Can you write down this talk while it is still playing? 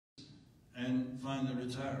and finally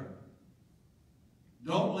retire.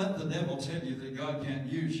 Don't let the devil tell you that God can't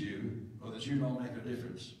use you or that you don't make a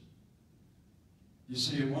difference. You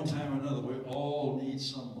see, at one time or another, we all need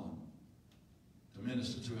someone to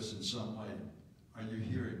minister to us in some way. Are you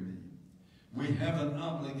hearing me? We have an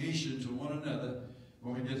obligation to one another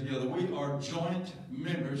when we get together. We are joint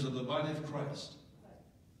members of the body of Christ.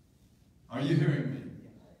 Are you hearing me?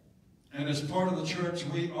 And as part of the church,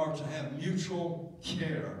 we are to have mutual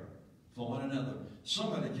care for one another.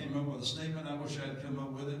 Somebody came up with a statement. I wish I had come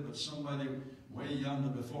up with it, but somebody way yonder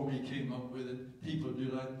before me came up with it. People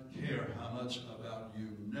do not care how much about you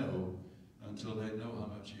know until they know how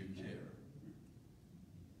much you care.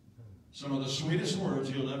 Some of the sweetest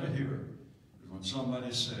words you'll ever hear is when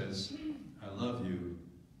somebody says, I love you,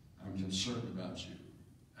 I'm concerned about you,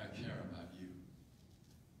 I care about you.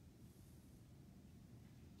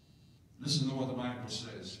 Listen to what the Bible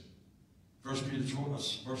says. 1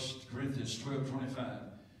 Corinthians 12:25.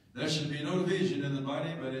 There should be no division in the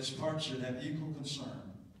body, but its parts should have equal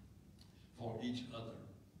concern for each other.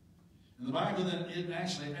 And the Bible then, it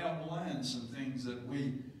actually outlines some things that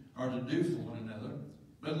we are to do for one another.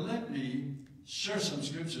 But let me share some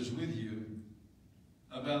scriptures with you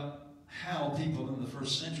about how people in the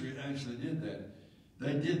first century actually did that.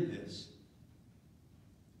 They did this.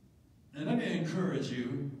 And let me encourage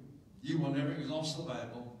you, you will never exhaust the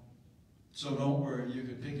Bible. So don't worry, you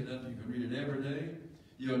can pick it up, you can read it every day.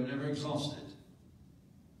 You'll never exhaust it.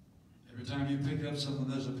 Every time you pick up something,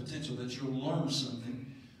 there's a potential that you'll learn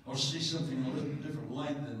something or see something in a little different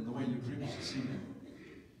light than the way you previously seen it.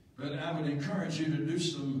 But I would encourage you to do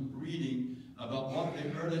some reading about what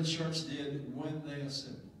the early church did when they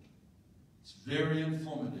assembled. It's very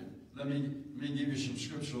informative. Let me give you some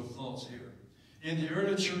scriptural thoughts here. In the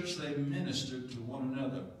early church, they ministered to one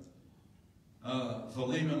another.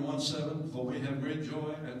 Philemon 1:7, for we have great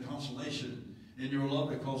joy and consolation in your love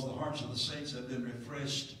because the hearts of the saints have been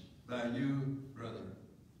refreshed by you, brother.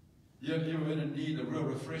 You ever been in need of real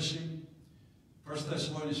refreshing? 1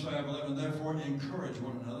 Thessalonians 5:11, therefore encourage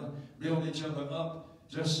one another, build each other up,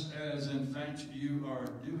 just as in fact you are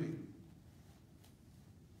doing.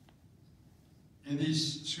 In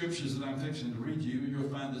these scriptures that I'm fixing to read to you, you'll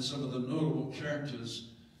find that some of the notable characters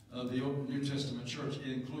of the New Testament church,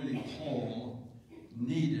 including Paul,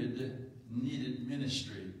 needed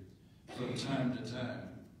ministry from time to time.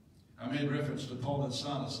 I made reference to Paul and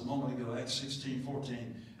Silas a moment ago, Acts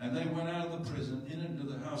 16:14. And they went out of the prison, entered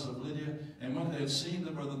into the house of Lydia, and when they had seen the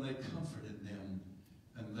brethren, they comforted them,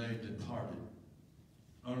 and they departed.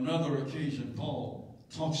 On another occasion, Paul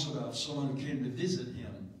talks about someone who came to visit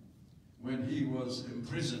him when he was in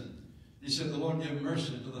prison. He said, the Lord give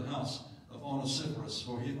mercy to the house of Onesiphorus,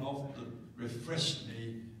 for he often refreshed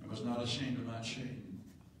me and was not ashamed of my shame.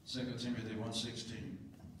 2 Timothy 1:16.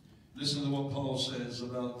 Listen to what Paul says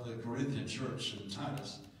about the Corinthian church in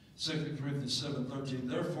Titus. 2 Corinthians 7:13.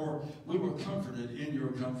 Therefore we were comforted in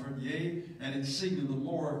your comfort, yea, and exceeding the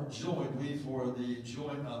more joyed we for the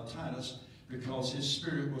joy of Titus, because his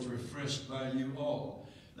spirit was refreshed by you all.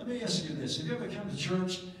 Let me ask you this. Have you ever come to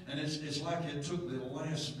church and it's like it took the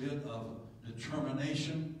last bit of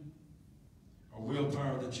determination or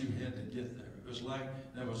willpower that you had to get there? It was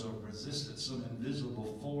like there was a resistance, some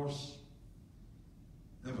invisible force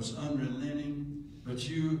that was unrelenting. But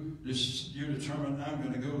you determined, I'm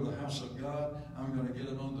going to go to the house of God. I'm going to get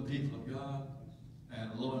among the people of God.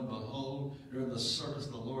 And lo and behold, during the service,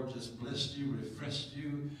 the Lord just blessed you, refreshed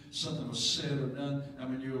you. Something was said or done. I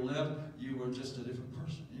mean, you left, you were just a different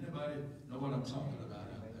person. Anybody know what I'm talking about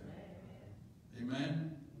out there?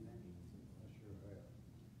 Amen?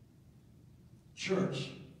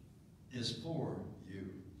 Church is for you.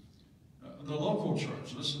 The local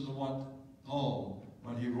church, listen to what Paul,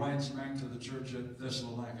 when he writes back to the church at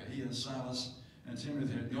Thessalonica, he and Silas and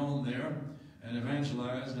Timothy had gone there and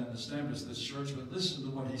evangelized and established this church. But listen to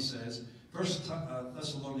what he says. 1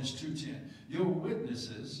 Thessalonians 2:10. You're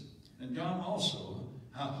witnesses, and God also,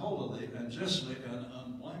 how holily and justly and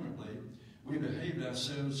unblameably we behaved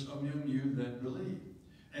ourselves among you that believe.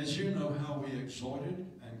 As you know how we exhorted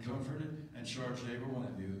and comforted and charged every one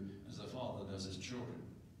of you as the Father does his children.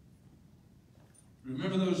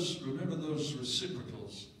 Remember those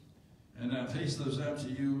reciprocals, and I paced those out to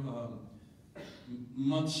you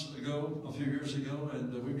months ago, a few years ago,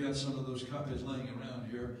 and we've got some of those copies laying around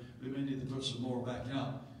here. We may need to put some more back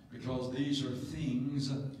out because these are things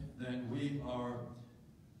that we are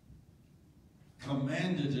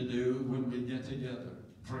commanded to do when we get together.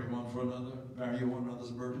 Pray one for another, bear one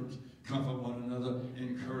another's burdens, comfort one another,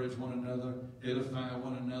 encourage one another, edify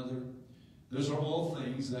one another. Those are all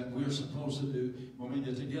things that we're supposed to do when we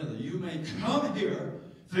get together. You may come here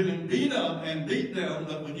feeling beat up and beat down,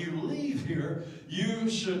 but when you leave here, you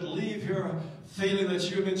should leave here feeling that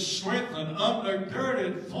you've been strengthened,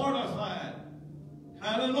 undergirded, fortified.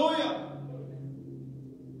 Hallelujah.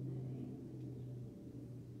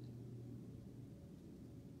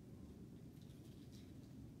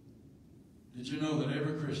 Did you know that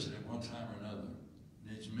every Christian at one time or another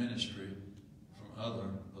needs ministry from other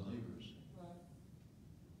believers?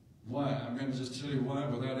 Why? I'm going to just tell you why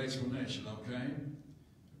without explanation, okay?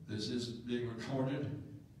 This is being recorded,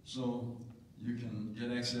 so you can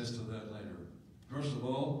get access to that later. First of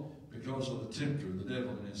all, because of the tempter, the devil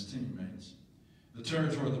and his teammates. The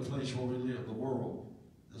territory, the place where we live, the world,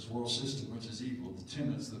 this world system which is evil, the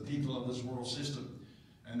tenants, the people of this world system,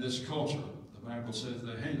 and this culture. The Bible says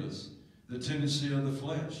they hate us. The tendency of the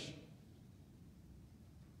flesh.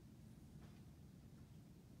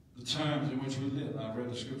 The times in which we live. I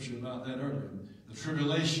read the scripture about that earlier. The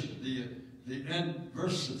tribulation, the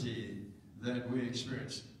adversity that we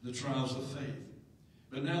experience, the trials of faith.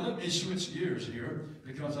 But now let me switch gears here,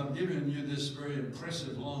 because I'm giving you this very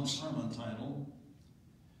impressive long sermon title,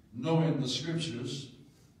 Knowing the Scriptures,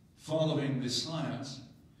 Following the Science.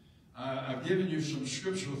 I've given you some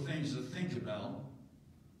scriptural things to think about,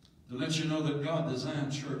 to let you know that God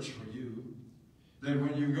designed church for you, that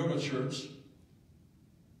when you go to church,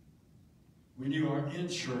 when you are in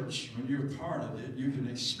church, when you're part of it, you can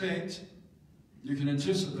expect, you can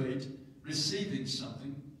anticipate receiving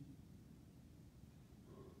something.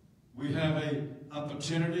 We have an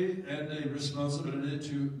opportunity and a responsibility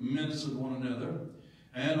to minister to one another,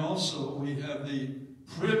 and also we have the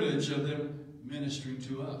privilege of them ministering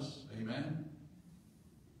to us. Amen?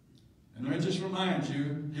 And let me just remind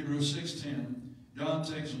you, Hebrews 6:10, God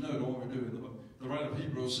takes note of what we do. The writer of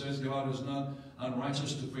Hebrews says God is not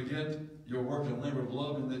unrighteous to forget your work and labor of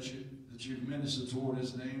love, and that you've ministered toward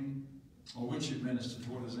his name, or which you've ministered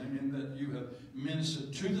toward his name, and that you have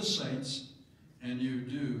ministered to the saints, and you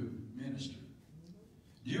do minister.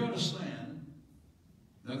 Do you understand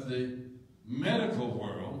that the medical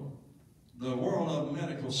world, the world of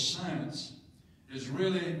medical science, is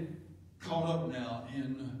really caught up now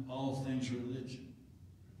in all things religion,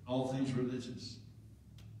 all things religious?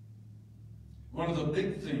 One of the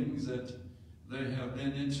big things that they have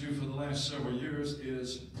been into for the last several years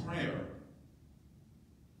is prayer,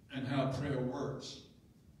 and how prayer works,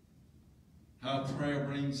 how prayer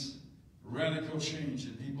brings radical change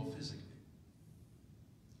in people physically.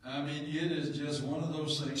 I mean, it is just one of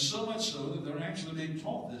those things, so much so that they're actually being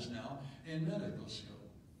taught this now in medical school.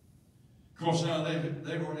 Of course, now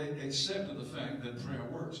they've already accepted the fact that prayer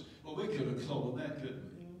works. Well, we could have told them that, couldn't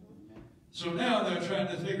we? So now they're trying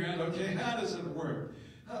to figure out, okay, how does it work?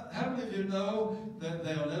 How many of you know that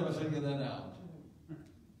they'll never figure that out?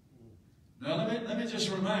 Now, let me just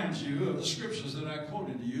remind you of the scriptures that I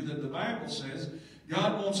quoted to you, that the Bible says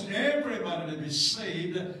God wants everybody to be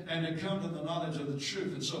saved and to come to the knowledge of the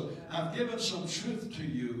truth. And so I've given some truth to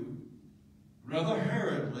you, rather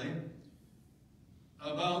hurriedly,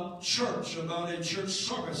 about church, about a church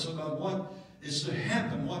service, about what is to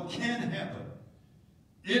happen, what can happen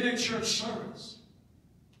in a church service.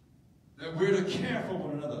 That we're to care for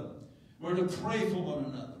one another. We're to pray for one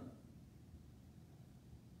another.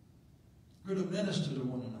 We're to minister to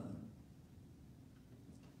one another.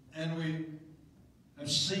 And we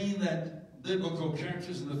have seen that biblical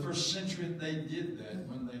characters in the first century, they did that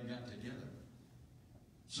when they got together.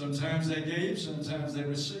 Sometimes they gave, sometimes they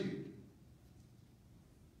received.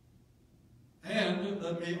 And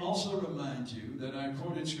let me also remind you that I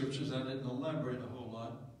quoted scriptures, I didn't elaborate a whole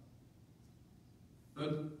lot.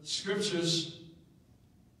 But scriptures,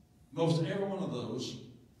 most every one of those,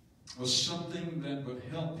 was something that would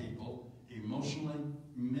help people emotionally,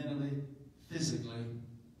 mentally, physically,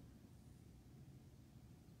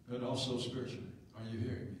 but also spiritually. Are you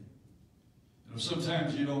hearing me? You know,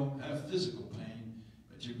 sometimes you don't have physical pain,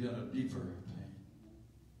 but you've got a deeper pain.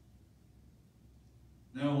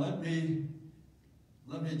 Now let me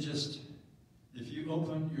just, if you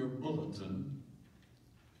open your bulletin,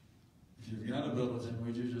 if you've got a bulletin,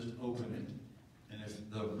 would you just open it? And if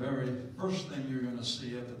the very first thing you're going to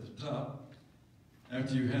see up at the top,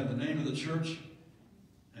 after you have the name of the church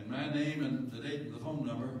and my name and the date and the phone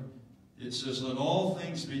number, it says, let all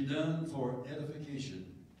things be done for edification.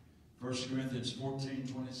 1 Corinthians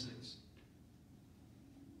 14:26.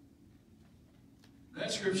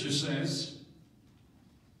 That scripture says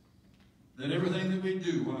that everything that we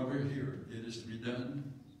do while we're here, it is to be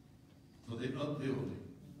done for the upbuilding,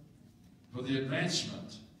 for the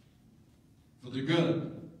advancement, for the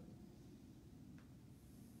good.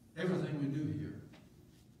 Everything we do here.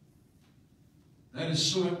 That is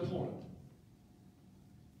so important.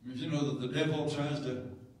 If you know that the devil tries to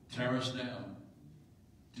tear us down,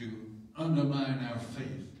 to undermine our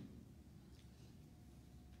faith.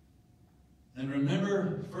 And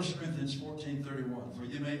remember 1 Corinthians 14:31, for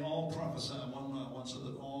you may all prophesy one by one, so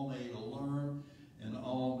that all may learn and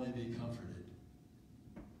all may be comforted.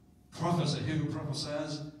 Prophecy, he who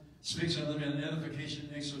prophesies speaks unto them in edification,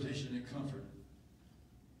 exhortation, and comfort.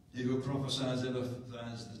 He who prophesies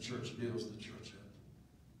edifies the church, builds the church up.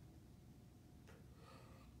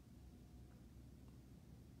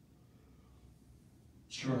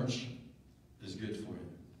 Church is good for you.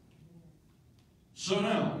 So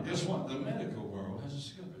now, guess what? The medical world has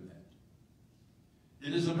discovered that.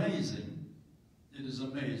 It is amazing. It is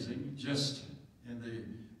amazing. Just in the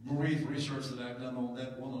brief research that I've done on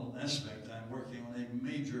that one little aspect, I'm working on a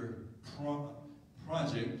major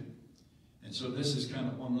project. And so this is kind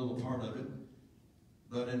of one little part of it.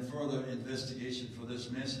 But in further investigation for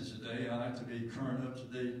this message today, I like to be current up to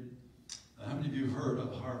date. How many of you heard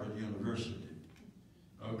of Harvard University?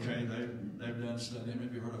 Okay, they've done study.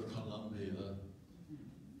 Maybe heard of Columbia.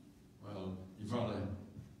 Well, you probably,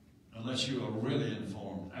 unless you are really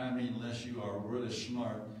informed, I mean unless you are really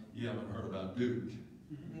smart, you haven't heard about Duke.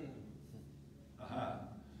 Aha.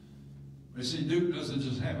 You see, Duke doesn't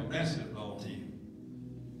just have a basketball team,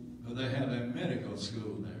 but they have a medical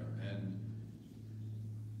school there. And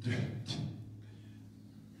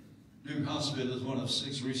Duke Hospital is one of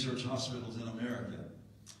 6 research hospitals in America.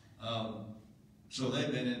 So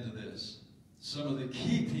they've been into this. Some of the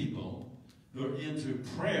key people who are into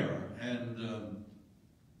prayer and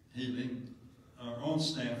healing, our own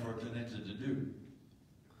staff are connected to Duke.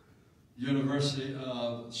 University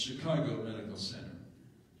of Chicago Medical Center.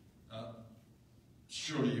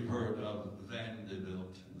 Surely you've heard of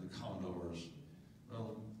Vanderbilt and the Commodores.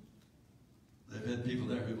 Well, they've had people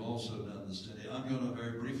there who've also done the study. I'm going to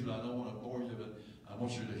very briefly, I don't want to bore you, but I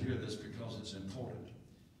want you to hear this because it's important.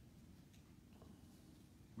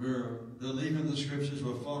 We're believing the scriptures,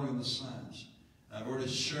 we're following the signs. I've already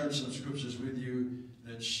shared some scriptures with you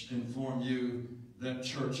that inform you that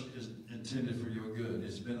church is intended for your good.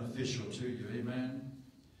 It's beneficial to you. Amen?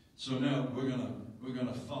 So now we're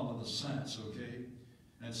gonna follow the science, okay?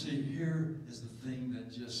 And see, here is the thing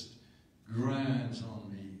that just grinds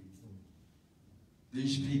on me.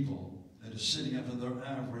 These people that are sitting up in their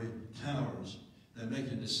ivory towers, they're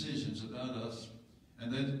making decisions about us,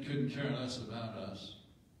 and they couldn't care less about us.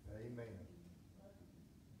 Amen.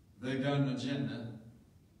 They've got an agenda.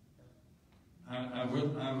 I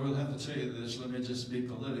will have to tell you this. Let me just be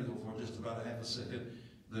political for just about a half a second.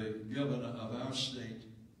 The governor of our state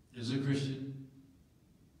is a Christian,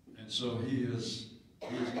 and so he has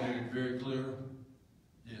made it very clear.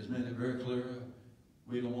 He has made it very clear.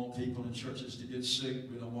 We don't want people in churches to get sick.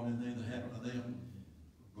 We don't want anything to happen to them.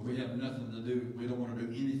 But we have nothing to do. We don't want to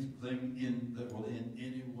do anything that will in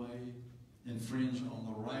any way infringe on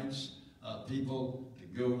the rights of people to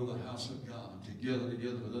go to the house of God, to gather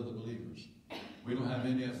together with other believers. We don't have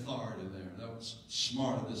any authority there. That was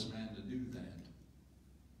smart of this man to do that.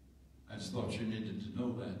 I just thought you needed to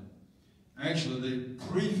know that. Actually, the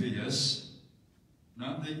previous,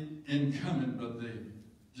 not the incoming, but the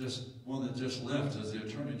one that just left as the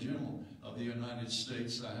Attorney General of the United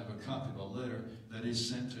States, I have a copy of a letter that he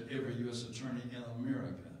sent to every U.S. attorney in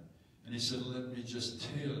America. And he said, let me just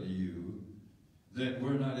tell you that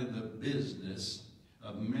we're not in the business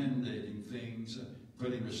of mandating things,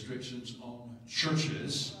 putting restrictions on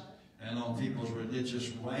churches and on people's religious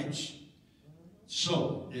rights.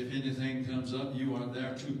 So, if anything comes up, you are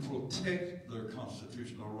there to protect their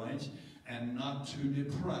constitutional rights and not to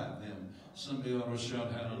deprive them. Somebody ought to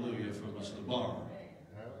shout hallelujah for Mr. Barr.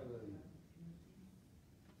 Hallelujah.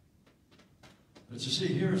 But you see,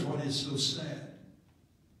 here's what is so sad.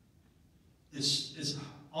 It's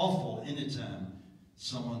awful anytime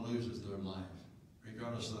someone loses their life,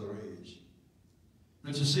 regardless of their age.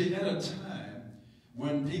 But you see, at a time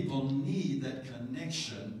when people need that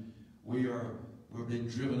connection, we're being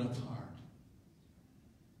driven apart.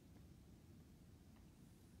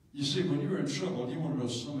 You see, when you're in trouble, you want to know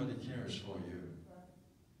somebody cares for you.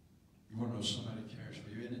 You want to know somebody cares for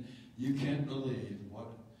you. And you can't believe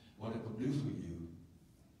what it will do for you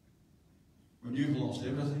when you've lost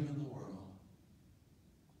everything in the world.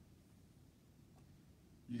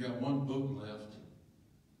 You got one book left,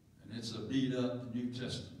 and it's a beat-up New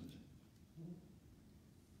Testament.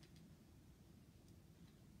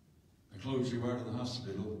 The clothes you wear to the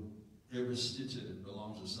hospital, every stitch of it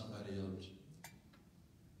belongs to somebody else.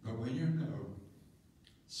 But when you know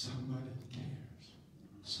somebody cares,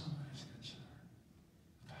 somebody's concerned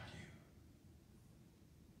about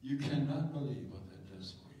you, you cannot believe what that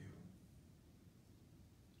does for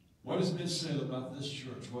What has been said about this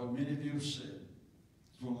church, what many of you have said,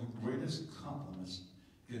 is one of the greatest compliments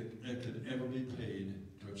that could ever be paid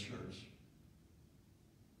to a church.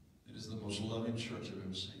 It is the most loving church I've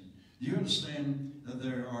ever seen. Do you understand that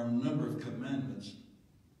there are a number of commandments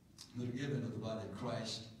that are given to the body of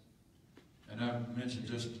Christ? And I've mentioned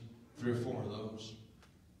just 3 or 4 of those.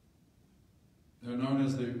 They're known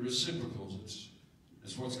as the reciprocals.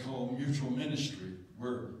 It's what's called mutual ministry,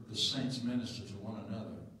 where the saints minister to one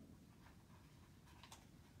another.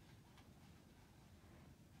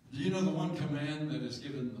 Do you know the one command that is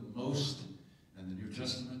given the most in the New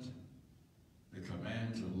Testament? The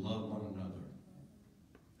command to love one another.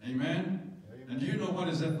 Amen? Amen. And do you know what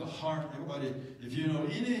is at the heart? Everybody, if you know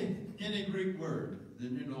any Greek word,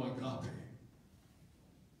 then you know agape.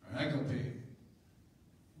 Or agape.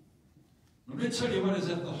 Let me tell you what is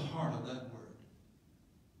at the heart of that word.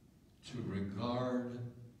 To regard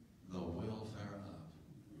the welfare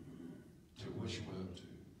of. To wish well to.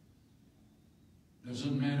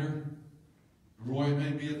 Doesn't matter. Roy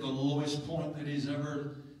may be at the lowest point that he's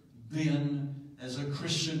ever been as a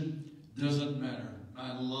Christian. Doesn't matter.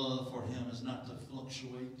 My love for him is not to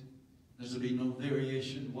fluctuate. There's to be no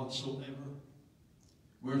variation whatsoever.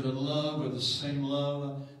 We're to love with the same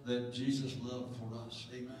love that Jesus loved for us.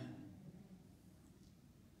 Amen.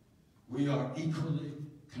 We are equally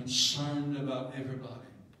concerned about everybody.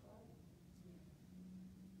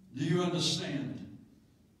 Do you understand?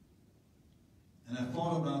 And I've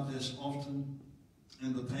thought about this often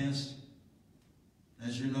in the past.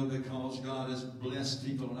 As you know, because God has blessed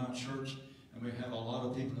people in our church, and we have a lot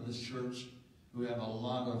of people in this church who have a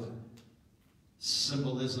lot of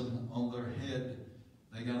symbolism on their head.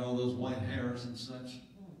 They got all those white hairs and such.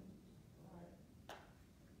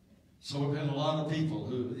 So we've had a lot of people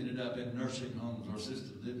who ended up in nursing homes or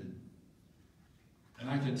assisted living. And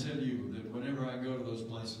I can tell you that whenever I go to those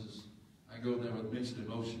places, I go there with mixed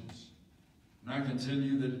emotions. And I can tell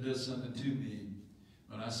you that it does something to me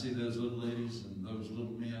when I see those little ladies and those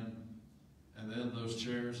little men and they're in those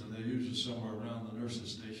chairs, and they're usually somewhere around the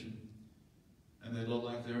nurse's station. And they look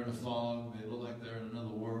like they're in a fog. They look like they're in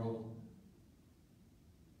another world.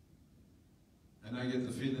 And I get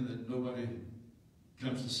the feeling that nobody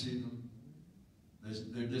comes to see them.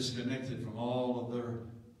 They're disconnected from all of their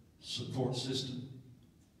support system.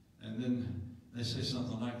 And then they say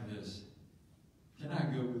something like this: "Can I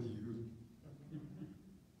go with you?"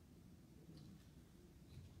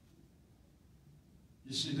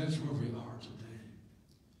 You see, that's where we are today.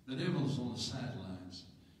 The devil's on the sidelines,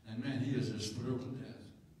 and man, he is just thrilled to death.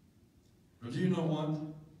 But do you know what?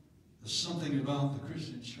 There's something about the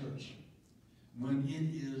Christian church when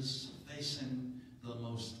it is facing the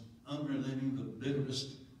most unrelenting, the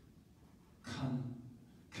bitterest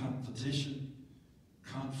competition,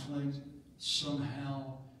 conflict,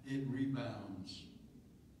 somehow it rebounds.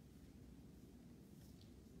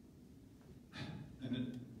 And it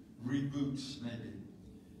reboots, maybe,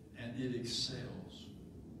 and it excels.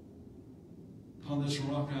 Upon this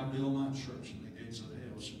rock I build my church, and the gates of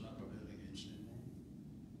hell shall not prevail against it.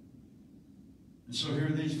 And so here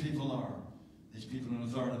these people are. These people in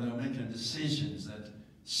authority, they're making decisions that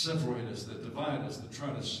separate us, that divide us, that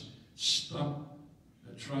try to stop,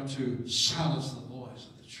 that try to silence the voice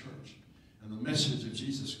of the church and the message of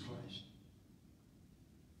Jesus Christ.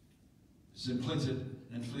 It's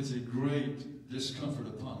inflicted great discomfort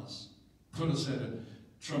upon us, put us at a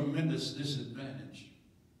tremendous disadvantage.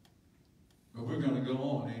 But we're going to go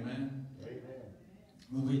on, amen? Amen.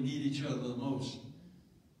 When we need each other the most,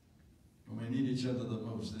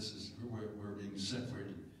 this is where we're being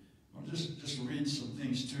separated. I'll just read some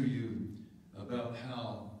things to you about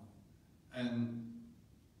how, and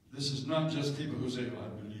this is not just people who say, "I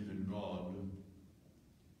believe in God."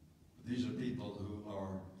 But these are people who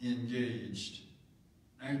are engaged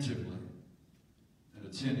actively in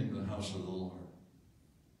attending the house of the Lord.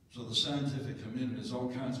 So the scientific community, there's all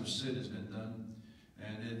kinds of studies been done,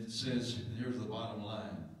 and it says, here's the bottom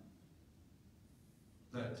line,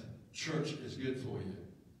 that church is good for you.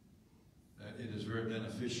 That it is very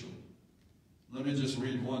beneficial. Let me just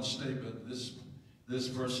read one statement. This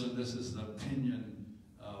person, this is an opinion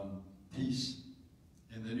piece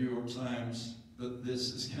in the New York Times, but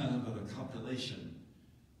this is kind of a compilation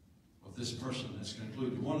of this person has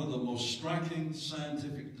concluded. One of the most striking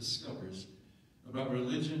scientific discoveries about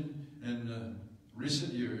religion in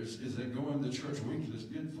recent years is that going to church weekly is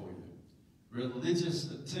good for you. Religious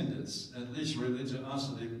attendance, at least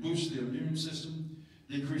religiosity, boosts the immune system,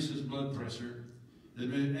 decreases blood pressure. It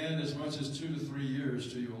may add as much as 2 to 3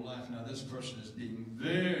 years to your life. Now, this person is being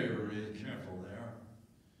very careful there.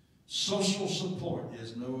 Social support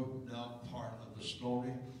is no doubt part of the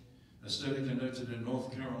story. A study conducted in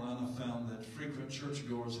North Carolina found that frequent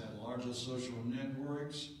churchgoers had larger social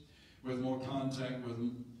networks with more contact with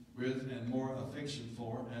and more affection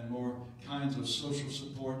for and more kinds of social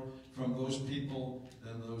support from those people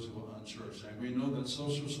than those who are unchurched. And we know that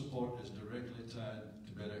social support is directly tied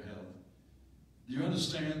to better health. Do you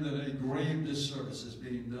understand that a grave disservice is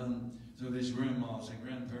being done to these grandmas and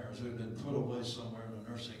grandparents who have been put away somewhere in a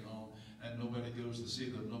nursing home and nobody goes to see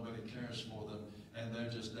them, nobody cares for them, and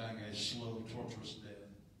they're just dying a slow, torturous death?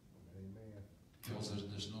 Amen. Because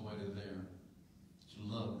there's nobody there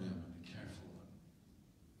to love them and care for them.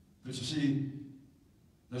 But you see,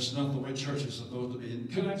 that's not the way church is supposed to be.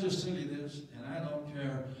 And can I just tell you this? And I don't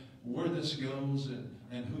care where this goes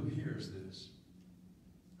and who hears this.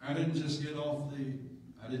 I didn't just get off the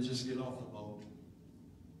boat.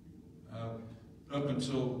 Up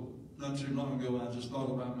until not too long ago, I just thought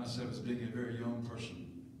about myself as being a very young person.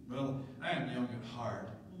 Well, I am young at heart.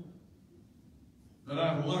 But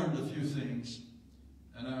I've learned a few things,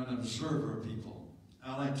 and I'm an observer of people.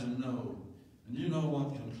 I like to know. And you know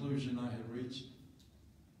what conclusion I have reached?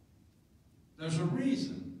 There's a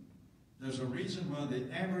reason. There's a reason why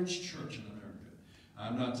the average church in America,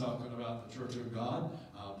 I'm not talking about the Church of God,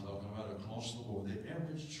 I'm talking about across the board, the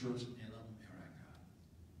average church in America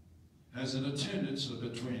has an attendance of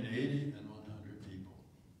between 80 and 100 people.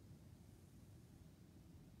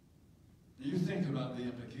 Do you think about the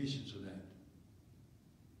implications of that?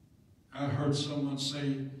 I heard someone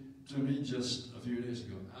say to me just a few days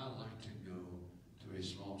ago, I like to go to a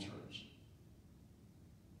small church.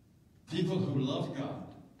 People who love God,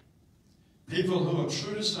 people who are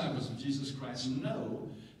true disciples of Jesus Christ know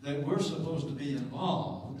that we're supposed to be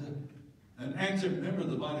involved, an active member of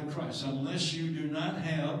the body of Christ, unless you do not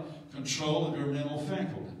have control of your mental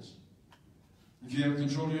faculties. If you have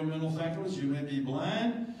control of your mental faculties, you may be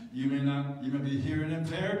blind, you may be hearing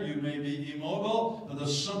impaired, you may be immobile, but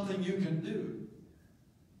there's something you can do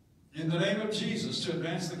in the name of Jesus to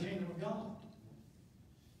advance the kingdom of God.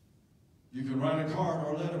 You can write a card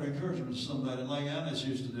or a letter of encouragement to somebody like Annis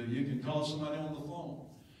used to do. You can call somebody on the phone.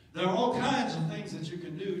 There are all kinds of things that you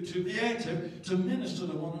can do to be active, to minister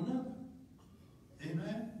to one another.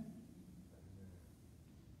 Amen?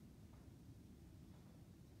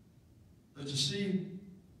 But you see,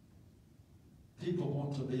 people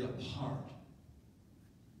want to be a part.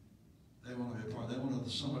 They want to be a part. They want to,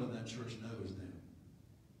 somebody in that church knows them.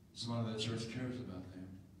 Somebody in that church cares about them.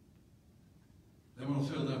 They want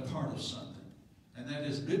to feel they're part of something. And that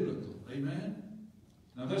is biblical. Amen?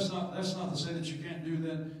 Now, that's not to say that you can't do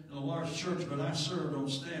that in a large church, but I served on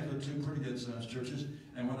staff at two pretty good-sized churches.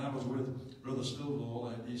 And when I was with Brother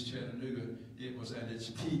Stovall at East Chattanooga, it was at its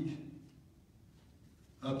peak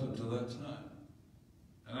up until that time.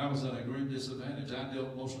 And I was at a great disadvantage. I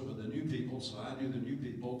dealt mostly with the new people, so I knew the new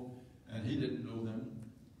people, and he didn't know them.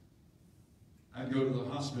 I'd go to the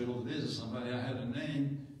hospital to visit somebody. I had a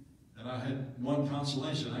name, and I had one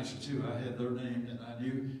consolation, actually two. I had their name, and I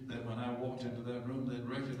knew that when I walked into that room, they'd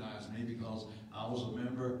recognize me because I was a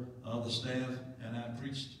member of the staff, and I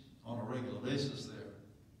preached on a regular basis there.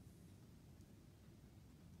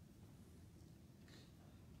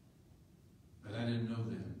 But I didn't know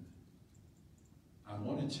them. I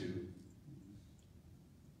wanted to.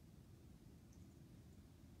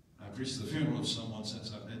 I preached the funeral of someone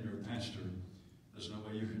since I've been your pastor. There's no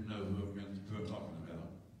way you can know who I'm talking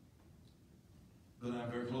about. But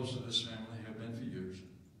I'm very close to this family, have been for years.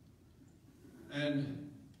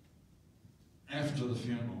 And after the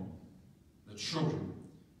funeral, the children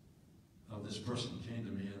of this person came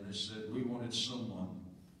to me and they said, we wanted someone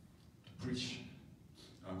to preach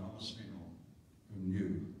our mama's funeral who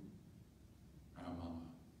knew our mama.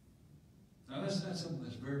 Now that's something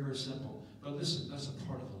that's very, very simple. But listen, that's a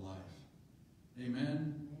part of the life.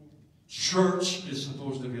 Amen? Church is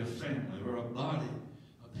supposed to be a family or a body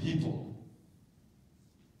of people.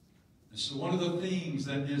 And so one of the things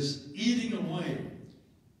that is eating away,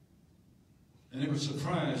 and it would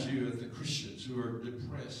surprise you at the Christians who are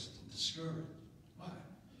depressed and discouraged. Why?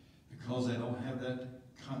 Because they don't have that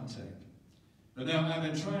contact. But now I've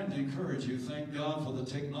been trying to encourage you, thank God for the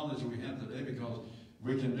technology we have today, because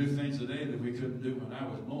we can do things today that we couldn't do when I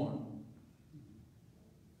was born.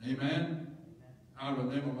 Amen? I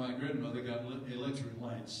remember my grandmother got electric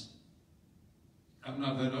lights. I'm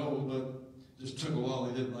not that old, but it just took a while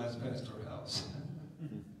to get lights past her house.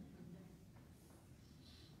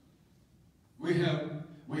 We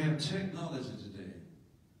have technology today.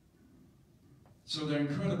 So there are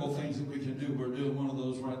incredible things that we can do. We're doing one of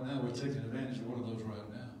those right now. We're taking advantage of one of those right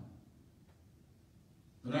now.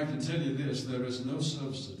 But I can tell you this, there is no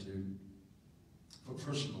substitute for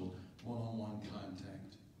personal one-on-one contact.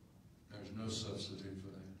 substitute for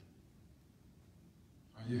that.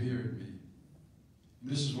 Are you hearing me?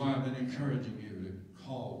 This is why I've been encouraging you to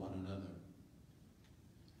call one another.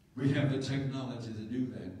 We have the technology to do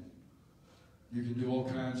that. You can do all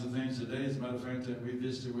kinds of things today. As a matter of fact, we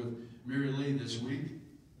visited with Mary Lee this week.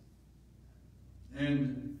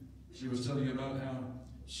 And she was telling about how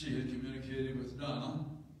she had communicated with Donna.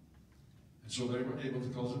 And so they were able,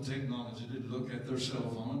 because of technology, to look at their cell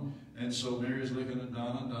phone. And so Mary's looking at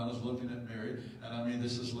Donna, and Donna's looking at Mary. And I mean,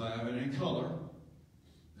 this is live and in color.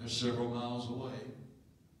 They're several miles away.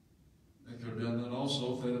 They could have done that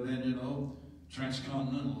also if they'd have been,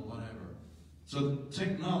 transcontinental or whatever. So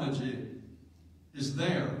technology is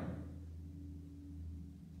there.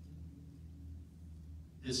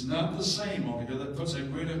 It's not the same altogether. It puts a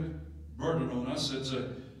greater burden on us. It's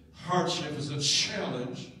a hardship. It's a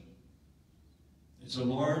challenge. It's a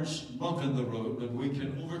large bump in the road, but we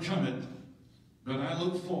can overcome it. But I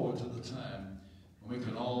look forward to the time when we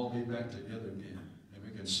can all be back together again. And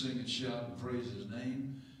we can sing and shout and praise His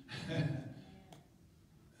name.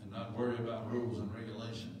 And not worry about rules and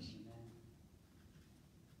regulations.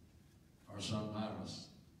 Or some virus.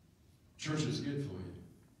 Church is good for you.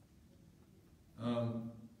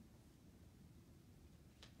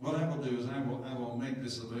 What I will do is I will make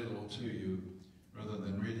this available to you rather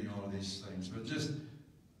than reading all of these things. But just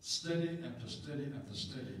study after study after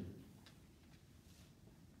study.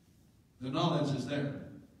 The knowledge is there.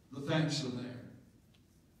 The facts are there.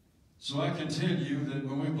 So I can tell you that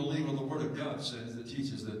when we believe what the Word of God says, that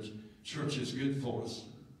teaches that church is good for us,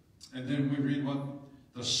 and then we read what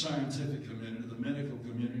the scientific community, the medical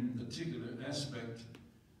community, in particular aspect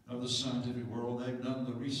of the scientific world, they've done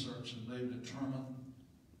the research and they've determined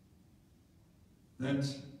that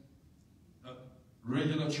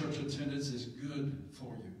regular church attendance is good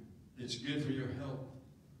for you. It's good for your health.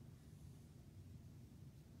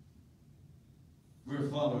 We're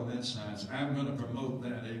following that science. I'm going to promote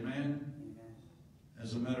that. Amen?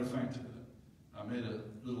 As a matter of fact, I made a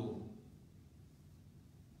little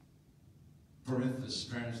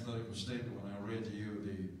parenthetical statement when I read to you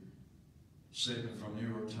the statement from New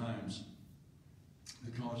York Times.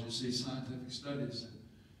 Because you see, scientific studies have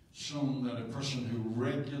shown that a person who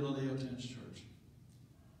regularly attends church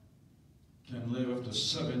can live up to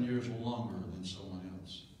 7 years longer than someone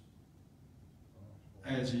else.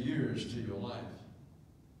 Adds years to your life.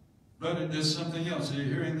 But it does something else. Are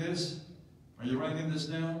you hearing this? Are you writing this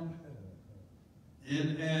down?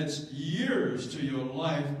 It adds years to your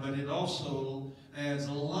life, but it also adds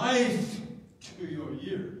life to your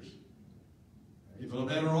years. People are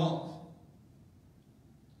better off.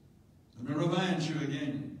 Let me remind you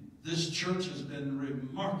again, this church has been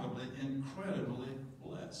remarkably, incredibly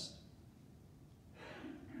blessed.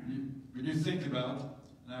 When you think about,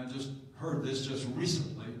 and I just heard this just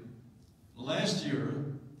recently, last year,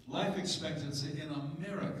 life expectancy in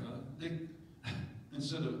America,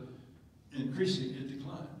 instead of increasing, it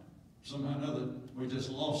declined. Somehow or another, we just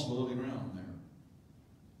lost the little ground there.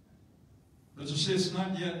 But you see, it's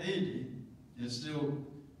not yet 80. It's still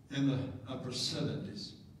in the upper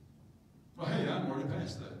 70s. Well, hey, I'm already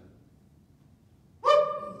past that. Woo!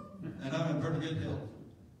 And I'm in pretty good health.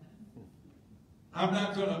 I'm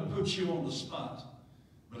not going to put you on the spot,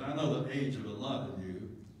 but I know the age of a lot of you,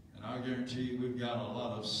 and I guarantee you we've got a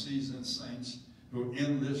lot of seasoned saints who are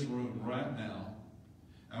in this room right now,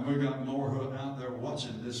 and we've got more who are out there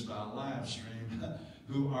watching this by live stream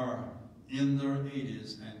who are in their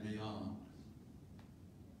 80s and beyond.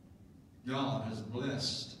 God has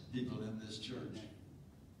blessed people in this church.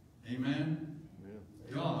 Amen?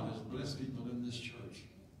 Yeah. God has blessed people in this church.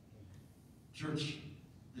 Church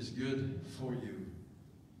is good for you.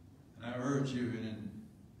 And I urge you and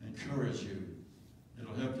encourage you.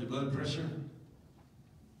 It'll help your blood pressure.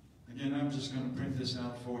 Again, I'm just going to print this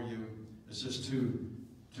out for you. It's just too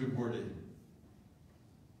wordy.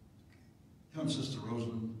 Come, Sister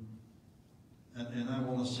Rosamond. And I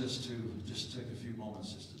want us just to take a few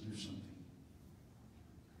moments just to do something.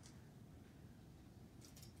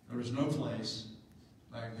 There is no place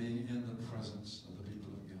like being in the presence of the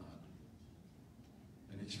people of God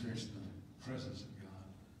and experiencing the presence of God.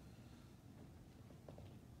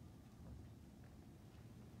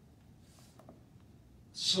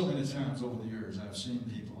 So many times over the years, I've seen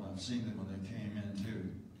them when they came into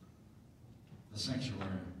the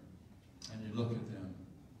sanctuary, and you look at them,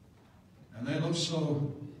 and they look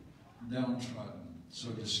so downtrodden, so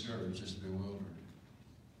discouraged, just bewildered.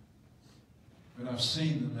 But I've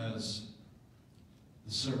seen them as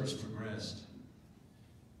the service progressed.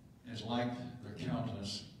 It's like their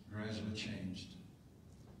countenance gradually changed.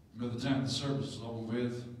 By the time the service was over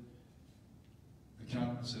with, the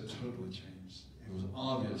countenance had totally changed. It was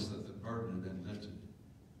obvious that the burden had been lifted.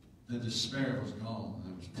 The despair was gone.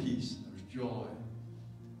 There was peace. There was joy.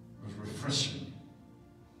 It was refreshing.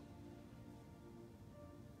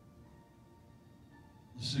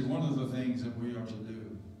 You see, one of the things that we are to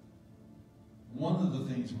do,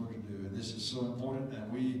 and this is so important,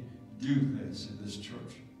 and we do this in this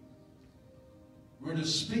church, we're to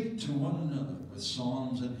speak to one another with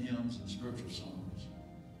psalms and hymns and spiritual songs.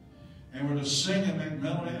 And we're to sing and make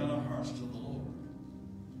melody in our hearts to the Lord.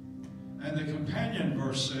 And the companion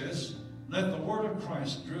verse says, let the word of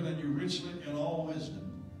Christ dwell in you richly in all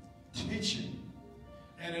wisdom, teaching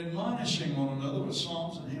and admonishing one another with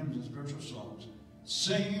psalms and hymns and spiritual songs,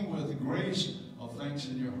 singing with grace of thanks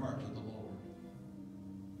in your heart to the Lord.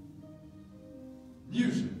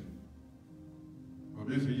 Music will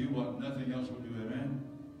do for you what nothing else will do, amen?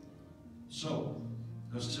 So,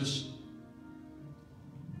 let's just,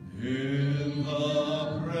 in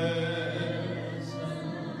the presence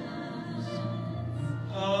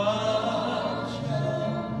of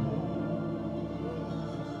Jehovah.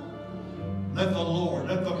 Let the Lord,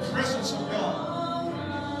 let the presence of God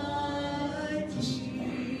just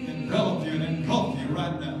envelop you and engulf you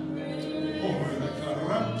right now.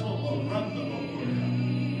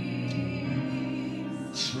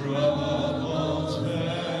 Troubles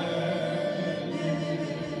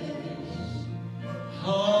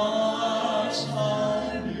hearts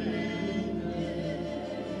are needed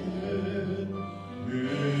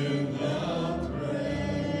in the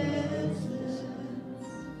presence.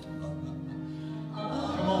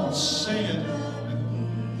 Come on, sing it.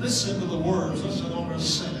 Listen to the words. Listen to what we're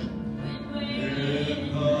singing.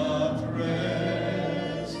 In the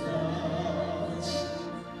presence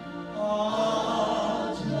of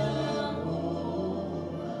Jehovah,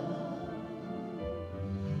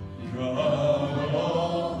 God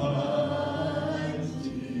Almighty,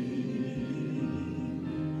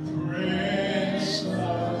 Prince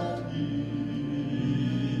of Peace,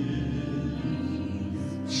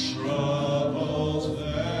 troubles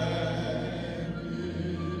vanish,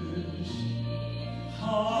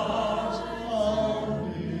 hearts are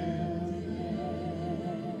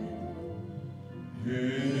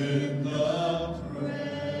in the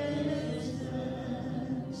presence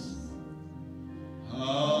of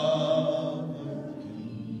the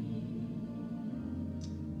King.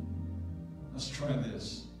 Let's try this.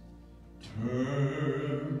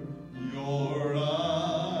 Turn your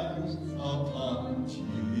eyes upon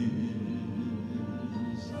Jesus.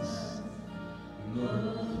 Look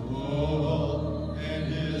full in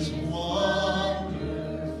his wonderful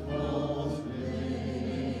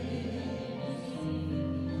face,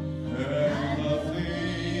 and the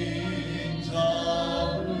things of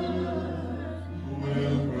earth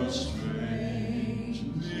will grow strangely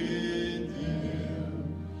dim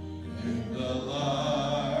in the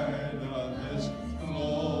light of his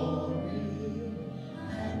glory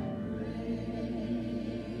and grace.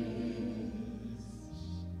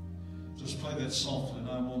 Just play that softly, and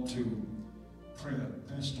I want to pray a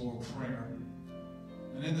pastoral prayer.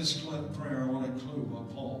 And in this prayer, I want to include what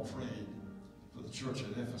Paul prayed for the church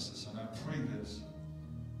at Ephesus. And I pray this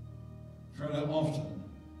fairly often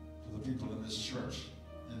for the people in this church.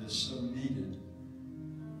 It is so needed.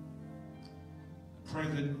 I pray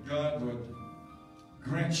that God would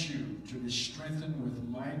grant you to be strengthened with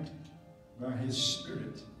might by his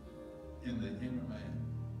Spirit in the inner man.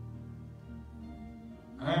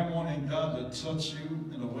 I'm wanting God to touch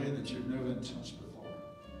you in a way that you've never been touched before,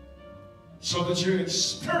 so that you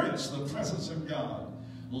experience the presence of God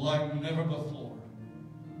like never before.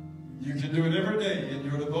 You can do it every day in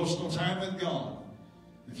your devotional time with God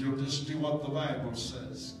if you'll just do what the Bible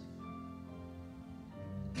says.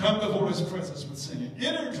 Come before his presence with singing.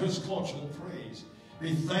 Enter into his courts with praise.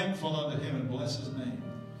 Be thankful unto him and bless his name.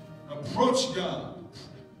 Approach God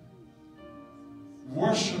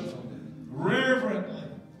worshipfully, reverently,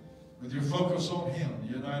 with your focus on him.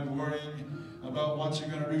 You're not worrying about what you're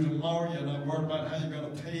going to do tomorrow. You're not worried about how you're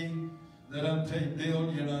going to pay that unpaid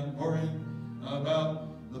bill. You're not worrying about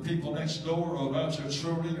the people next door, or about your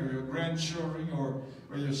children or your grandchildren or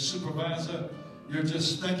your supervisor. You're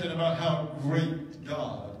just thinking about how great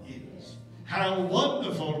God is, how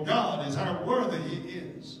wonderful God is, how worthy he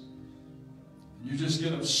is. You just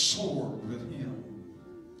get absorbed with him.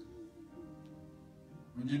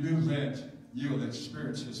 When you do that, you'll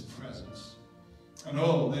experience his presence. And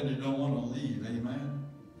oh, then you don't want to leave. Amen.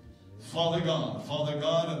 Father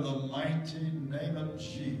God, in the mighty name of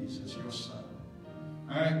Jesus, your Son,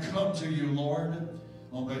 I come to you, Lord,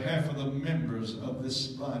 on behalf of the members of this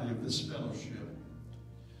body, of this fellowship.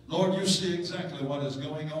 Lord, you see exactly what is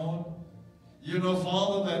going on. You know,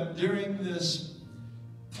 Father, that during this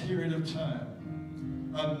period of time,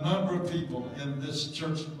 a number of people in this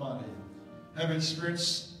church body have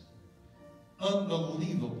experienced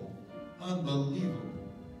unbelievable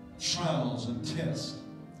trials and tests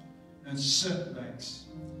and setbacks,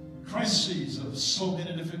 crises of so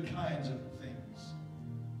many different kinds of things.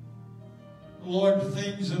 Lord,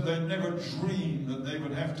 things that they never dreamed that they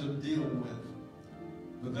would have to deal with.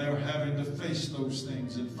 But they're having to face those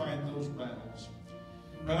things and fight those battles.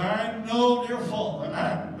 But I know, dear Father,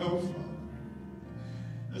 Father,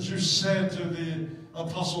 as you said to the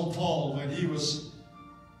Apostle Paul when he was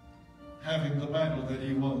having the battle that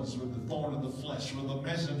he was with the thorn in the flesh, with the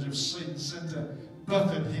messenger of Satan sent to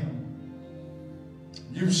buffet him.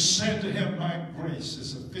 You said to him, my grace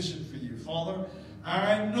is sufficient for you. Father,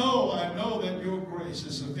 I know that your grace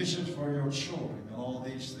is sufficient for your children and all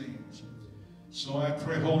these things. So I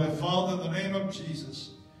pray, Holy Father, in the name of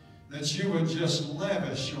Jesus, that you would just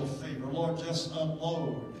lavish your favor. Lord, just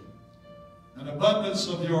unload an abundance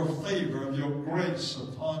of your favor, of your grace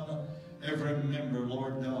upon every member,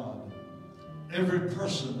 Lord God. Every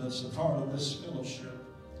person that's a part of this fellowship.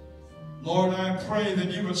 Lord, I pray that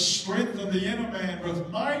you would strengthen the inner man with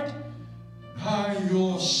might by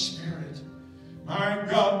your Spirit. My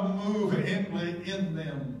God, move inly in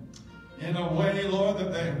them in a way, Lord,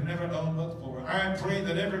 that they have never known before. I pray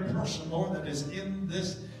that every person, Lord, that is in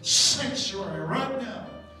this sanctuary right now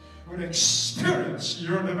would experience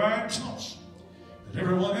your divine touch. That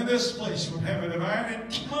everyone in this place would have a divine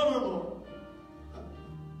encounter, Lord,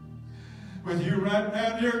 with you right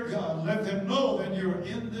now, dear God. Let them know that you're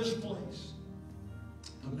in this place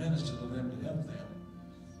to minister to them, to help them.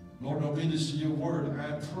 Lord, obedience to your word,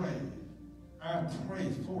 I pray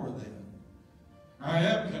for them. I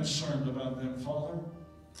am concerned about them, Father,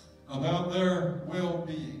 about their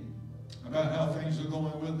well-being, about how things are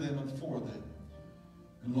going with them and for them.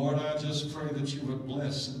 And Lord, I just pray that you would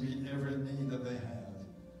bless and meet every need that they have.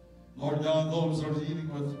 Lord God, those that are dealing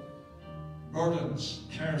with burdens,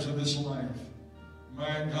 cares of this life,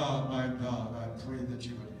 my God, I pray that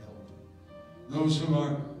you would help. Those who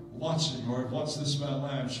are watching or have watched this by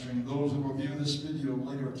live stream, those who will view this video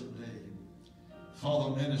later today,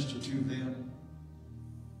 Father, minister to them.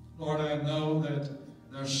 Lord, I know that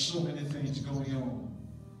there's so many things going on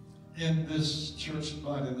in this church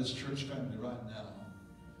body, this church family right now.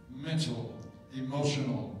 Mental,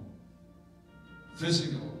 emotional,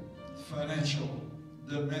 physical, financial,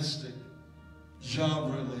 domestic,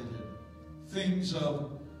 job-related, things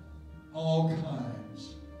of all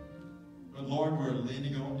kinds. But Lord, we're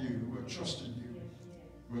leaning on you. We're trusting you.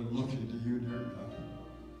 We're looking to you, dear God.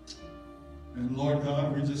 And Lord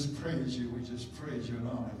God, we just praise you. We just praise you and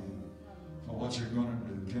honor you for what you're going to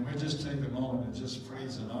do. Can we just take a moment and just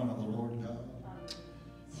praise and honor the Lord God?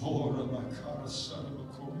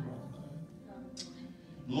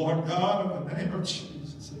 Lord God, in the name of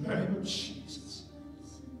Jesus, in the name of Jesus,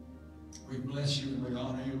 we bless you and we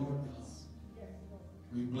honor you, Lord God.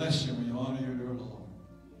 We bless you and we honor you, dear Lord.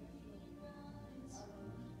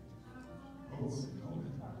 Holy, holy.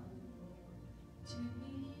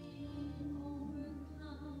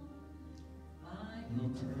 Your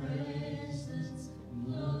presence,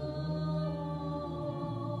 Lord.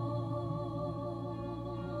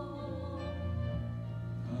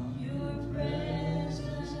 Your presence,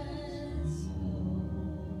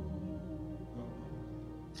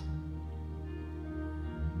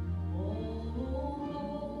 oh,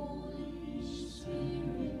 Holy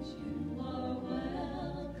Spirit, you are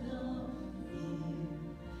welcome here.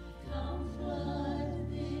 Come flood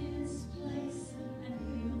this place and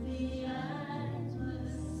heal the atmosphere.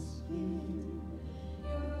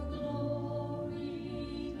 Your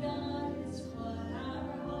glory, God, is what our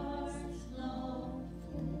hearts long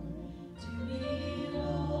for. To be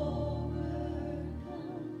overcome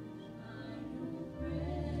by your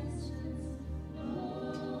presence,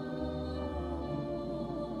 Lord.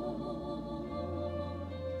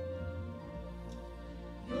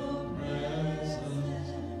 Your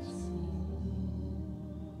presence.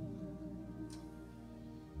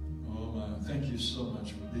 Oh my, thank you so much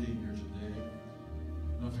for being here today.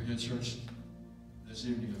 Don't forget church this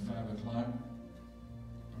evening at 5 o'clock.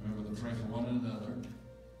 Remember to pray for one another.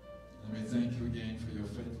 Let me thank you again for your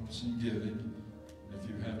faithfulness in giving. If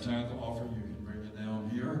you have time to offer, you can bring it down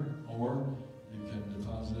here, or you can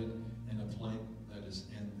deposit it in a plate that is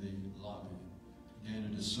in the lobby. Again,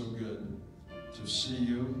 it is so good to see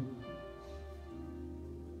you.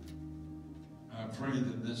 I pray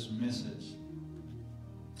that this message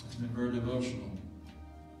has been very devotional,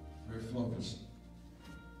 very focused.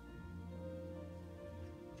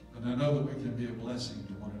 But I know that we can be a blessing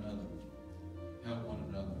to one another. help one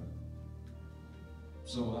another.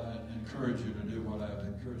 So I encourage you to do what I've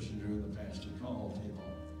encouraged you to do in the past, to call people.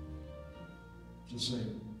 Just say,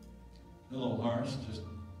 hello, Horace, just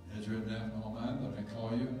as you're in that moment, let me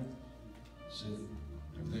call you. Say,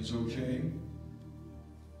 everything's okay.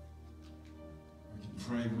 We can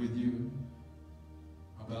pray with you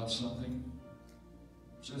about something.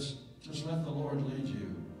 Just let the Lord lead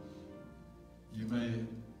you. You may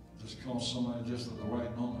just call somebody just at the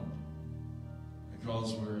right moment,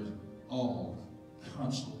 because we're all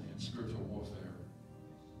constantly in spiritual warfare.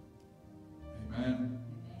 Amen.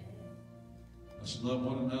 Let's love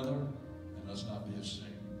one another, and let's not be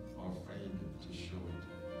ashamed or afraid to show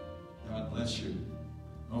it. God bless you.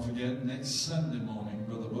 Don't forget, next Sunday morning,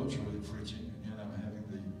 Brother Butcher will be preaching. Again, I'm having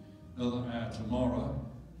the other hour tomorrow.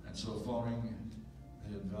 And so, following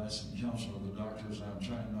the advice and counsel of the doctors, I'm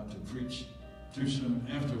trying not to preach too soon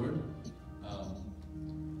afterward.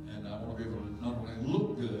 And I want to be able to not only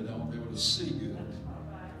look good,